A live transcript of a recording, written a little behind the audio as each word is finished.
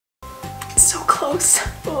So close.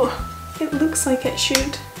 Oh, it looks like it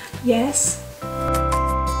should. Yes.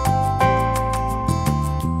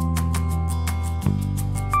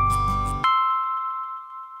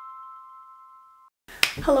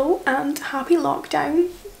 Hello and happy lockdown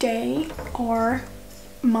day, or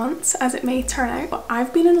months as it may turn out. But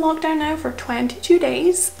I've been in lockdown now for 22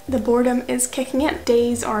 days. The boredom is kicking in.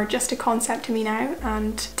 Days are just a concept to me now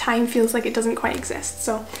and time feels like it doesn't quite exist.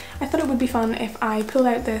 So I thought it would be fun if I pulled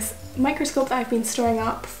out this microscope that I've been storing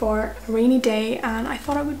up for a rainy day, and I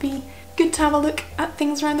thought it would be good to have a look at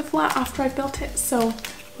things around the flat after I've built it. So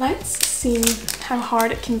let's see how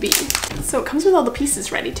hard it can be. So it comes with all the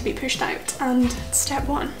pieces ready to be pushed out, and step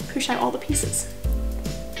one, push out all the pieces.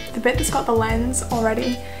 The bit that's got the lens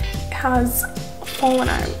already has fallen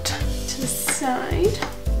out to the side.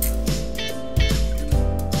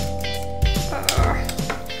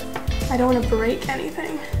 I don't want to break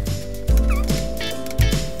anything.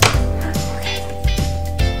 Okay,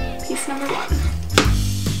 piece number one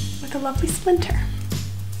with a lovely splinter.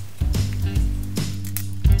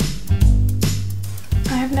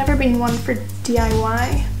 I have never been one for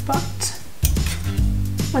DIY, but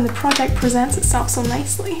when the project presents itself so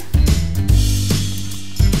nicely.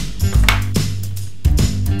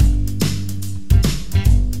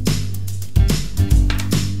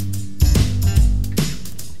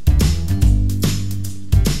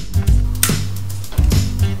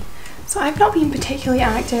 So I've not been particularly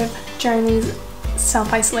active during these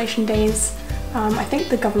self-isolation days. I think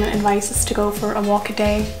the government advises us to go for a walk a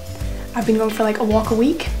day. I've been going for like a walk a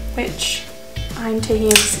week, which I'm taking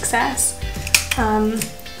as a success.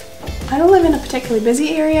 I don't live in a particularly busy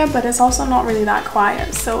area, but it's also not really that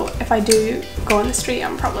quiet, so if I do go on the street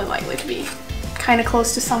I'm probably likely to be kind of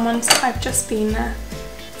close to someone. So I've just been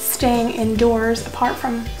staying indoors apart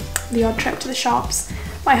from the odd trip to the shops.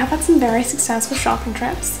 But I have had some very successful shopping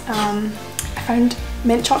trips. I found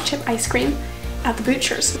mint choc chip ice cream at the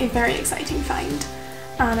butcher's, a very exciting find.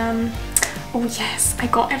 And oh yes, I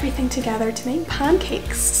got everything together to make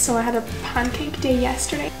pancakes. So I had a pancake day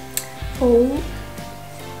yesterday. Oh,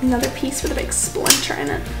 another piece with a big splinter in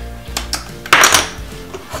it.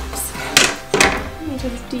 Oops. Let me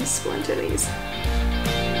just de-splinter these.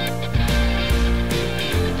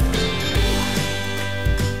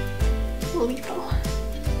 Lethal.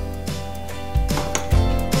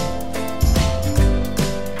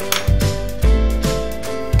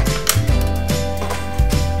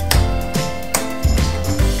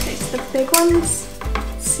 Okay, so the big ones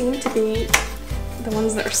seem to be the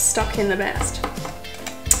ones that are stuck in the best.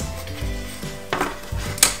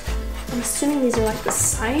 I'm assuming these are like the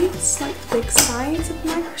sides, like the big sides of the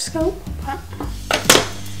microscope, but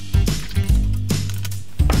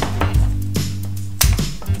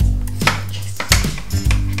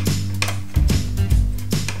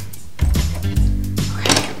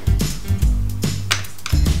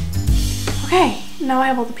okay, now I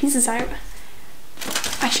have all the pieces out.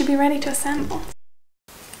 I should be ready to assemble.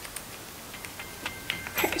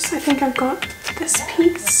 Okay, so I think I've got this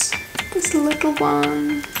piece, this little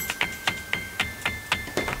one,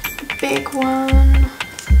 the big one.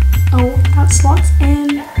 Oh, that slots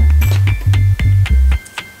in.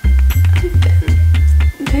 And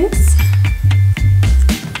then this.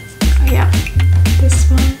 Oh yeah, this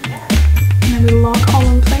one. And then we lock all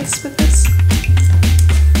in place with this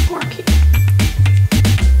Orky.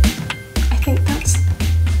 I think that's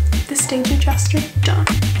the stage adjuster done.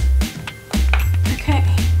 Okay.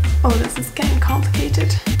 Oh, this is getting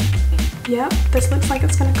complicated. Yep, this looks like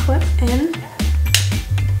it's gonna clip in.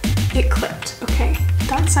 It clipped. Okay,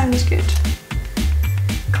 that sounds good.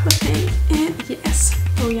 Clipping in. Yes.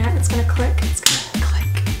 Oh yeah, it's gonna click. It's gonna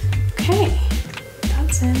click. Okay,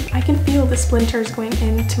 that's in. I can feel the splinters going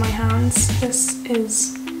into my hands. This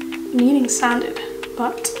is needing sanded,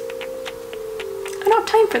 but I don't have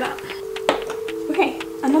time for that. Okay,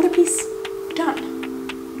 another piece done.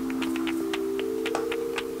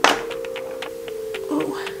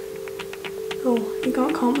 Oh, it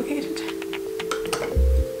got complicated.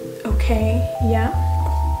 Okay, yeah.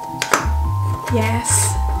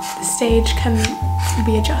 Yes, the stage can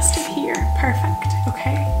be adjusted here. Perfect,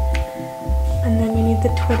 okay. And then we need the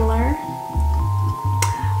twiddler.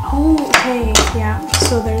 Oh, okay, yeah.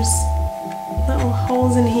 So there's little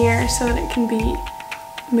holes in here so that it can be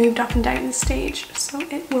moved up and down the stage. So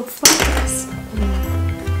it will flip this.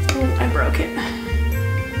 Oh, I broke it.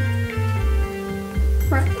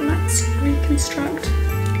 Right, let's reconstruct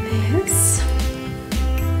this.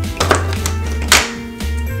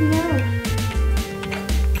 No.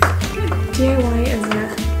 DIY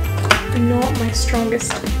is not my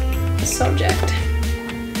strongest subject.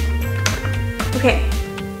 Okay,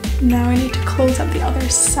 Now I need to close up the other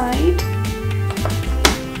side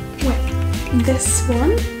with this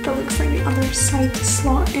one that looks like the other side to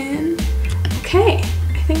slot in. Okay,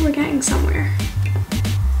 I think we're getting somewhere.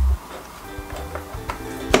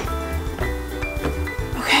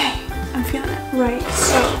 Okay, I'm feeling it. Right,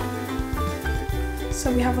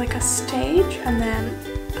 so we have like a stage and then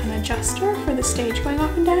an adjuster for the stage going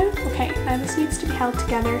up and down. Okay, now this needs to be held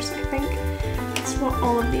together, so I think that's what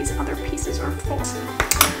all of these other pieces are for.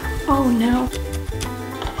 Oh no.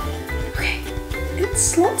 Okay, it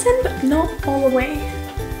slots in but not all the way.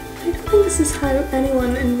 I don't think this is how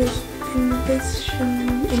anyone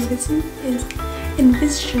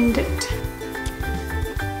envisioned it.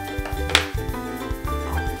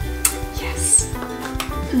 Yes.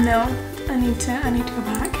 No, I need to go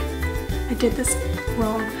back. I did this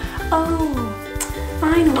wrong. Oh,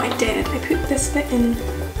 I know what I did. I put this bit in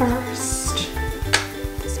first.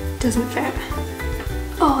 This doesn't fit.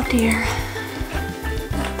 Oh dear.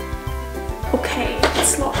 Okay, it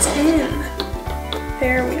slots in.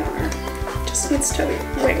 There we are. Just needs to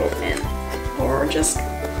wiggle in, or just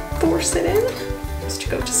force it in. Just to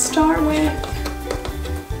go to start with.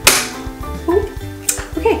 Oh,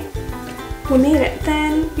 okay. We made it.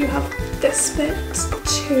 Then you have this bit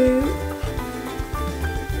to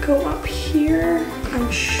go up here.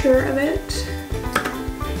 I'm sure of it.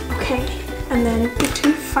 Okay, and then the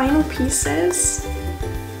two final pieces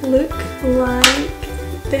look like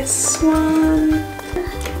this one.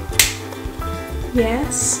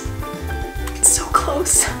 Yes. So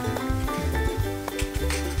close.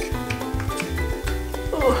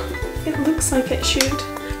 Oh, it looks like it should.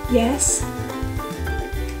 Yes.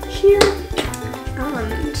 Here.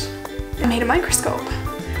 And I made a microscope.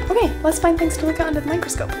 Okay, let's find things to look at under the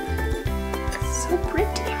microscope. So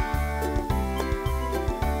pretty.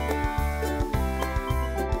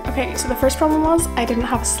 Okay, so the first problem was I didn't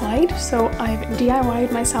have a slide, so I've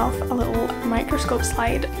DIY'd myself a little microscope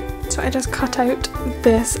slide. So I just cut out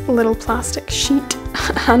this little plastic sheet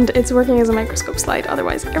and it's working as a microscope slide,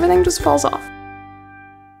 otherwise everything just falls off.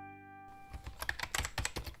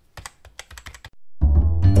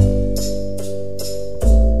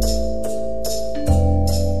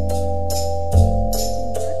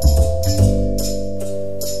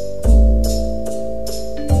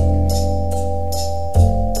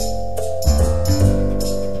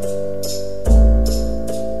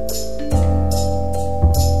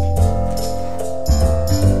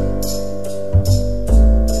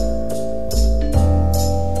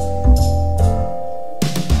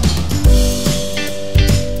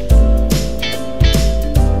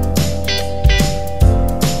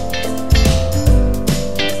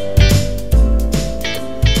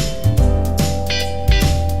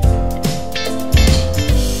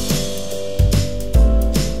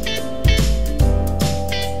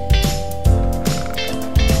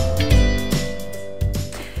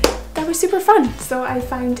 Super fun. So I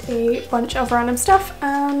found a bunch of random stuff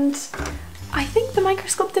and I think the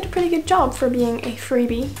microscope did a pretty good job for being a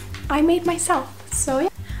freebie I made myself. So yeah.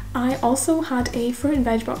 I also had a fruit and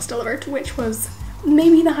veg box delivered, which was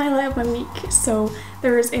maybe the highlight of my week. So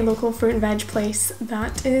there is a local fruit and veg place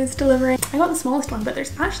that is delivering. I got the smallest one, but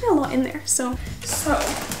there's actually a lot in there. So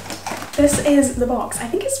this is the box. I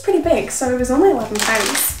think it's pretty big, so it was only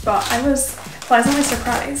 £11, but I was pleasantly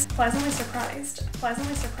surprised.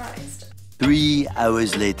 3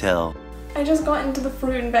 hours later. I just got into the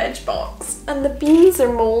fruit and veg box and the beans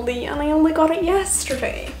are moldy and I only got it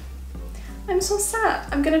yesterday. I'm so sad.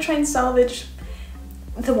 I'm gonna try and salvage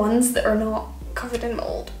the ones that are not covered in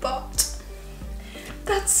mold, but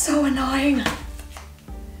that's so annoying.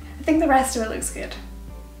 I think the rest of it looks good.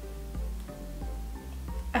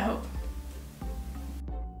 I hope.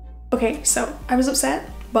 Okay, so I was upset,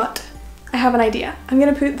 but I have an idea. I'm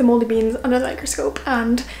gonna put the moldy beans under the microscope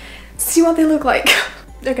and see what they look like.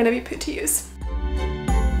 They're gonna be put to use.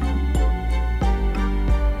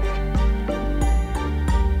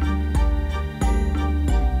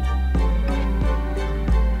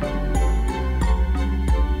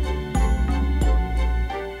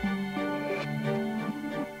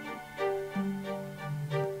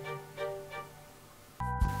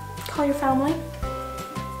 Call your family,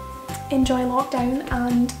 enjoy lockdown,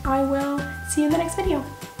 and I will see you in the next video.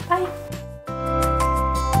 Bye!